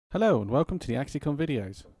Hello and welcome to the Axicon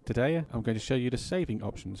videos. Today I'm going to show you the saving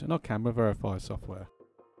options in our camera verifier software.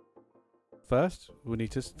 First, we'll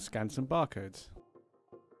need to scan some barcodes.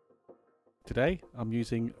 Today I'm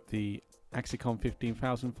using the Axicon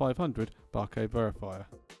 15500 barcode verifier.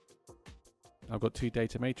 I've got two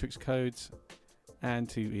data matrix codes and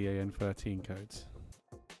two EAN13 codes.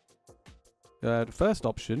 The first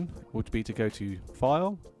option would be to go to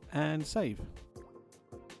File and Save.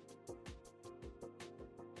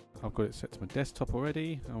 I've got it set to my desktop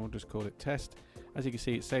already, and we'll just call it test. As you can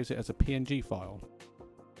see, it saves it as a PNG file.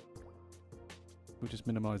 We'll just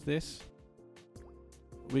minimize this.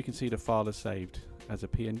 We can see the file is saved as a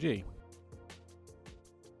PNG.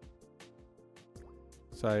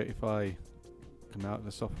 So if I come out of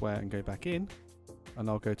the software and go back in, and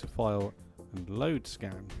I'll go to File and Load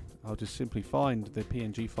Scan, I'll just simply find the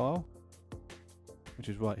PNG file, which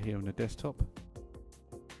is right here on the desktop.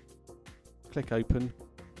 Click Open.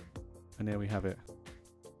 And there we have it.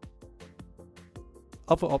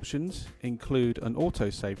 Other options include an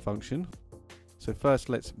autosave function. So first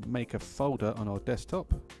let's make a folder on our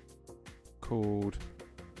desktop called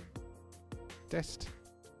test,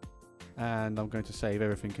 and I'm going to save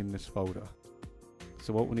everything in this folder.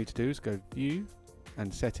 So what we need to do is go View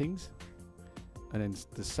and Settings, and then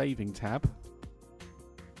the Saving tab,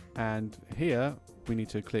 and here we need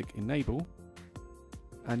to click Enable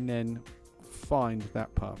and then find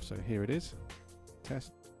that path. So here it is,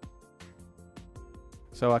 test.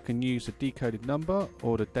 So I can use the decoded number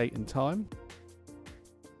or the date and time,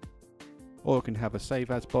 or I can have a save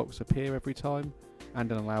as box appear every time and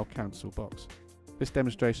an allow cancel box. This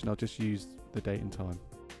demonstration I'll just use the date and time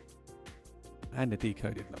and the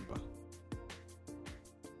decoded number.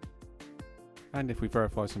 And if we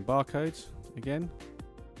verify some barcodes again,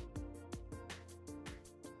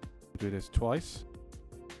 we'll do this twice.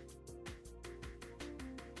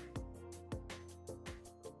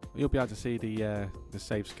 You'll be able to see the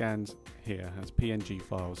save scans here as PNG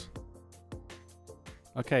files.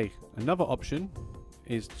 Okay, another option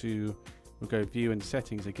is we'll go View and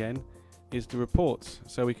Settings again, is the reports.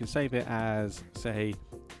 So we can save it as, say,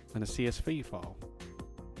 in a CSV file.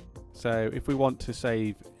 So if we want to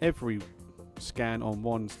save every scan on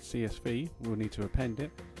one CSV, we'll need to append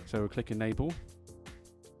it. So we'll click Enable.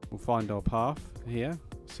 We'll find our path here.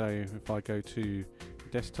 So if I go to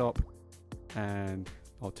Desktop and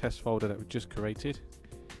our test folder that we just created,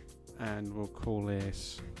 and we'll call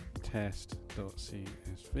this test.csv.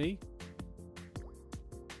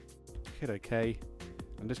 Hit OK.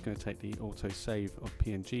 I'm just going to take the auto save of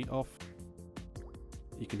PNG off.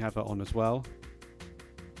 You can have that on as well.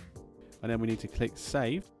 And then we need to click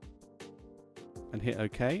Save and hit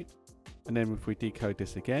OK. And then if we decode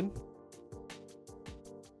this again,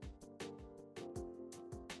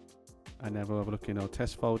 and then we'll have a look in our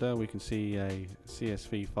test folder, we can see a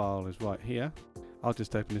CSV file is right here. I'll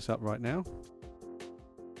just open this up right now.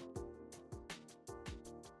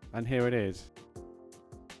 And here it is.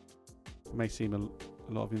 It may seem a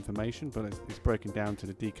lot of information, but it's broken down to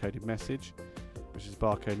the decoded message, which is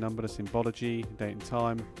barcode number, the symbology, date and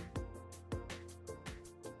time.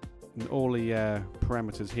 And all the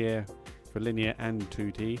parameters here for linear and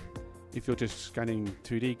 2D. If you're just scanning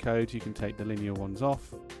 2D codes, you can take the linear ones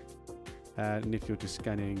off. And if you're just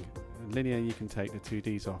scanning linear, you can take the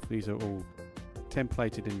 2Ds off. These are all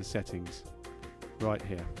templated in the settings right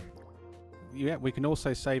here. Yeah, we can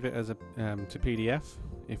also save it as a to PDF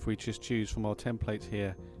if we just choose from our templates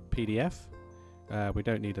here PDF. We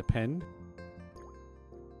don't need append,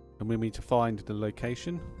 and we need to find the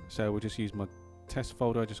location. So we'll just use my test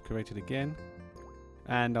folder I just created again,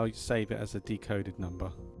 and I'll save it as a decoded number.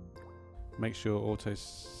 Make sure auto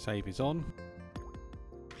save is on.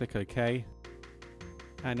 Click OK,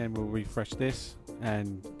 and then we'll refresh this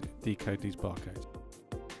and decode these barcodes.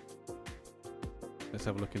 Let's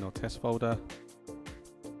have a look in our test folder.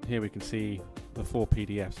 Here we can see the 4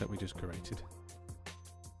 PDFs that we just created.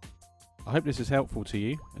 I hope this is helpful to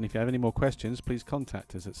you, and if you have any more questions, please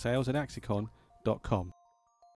contact us at sales@axicon.com.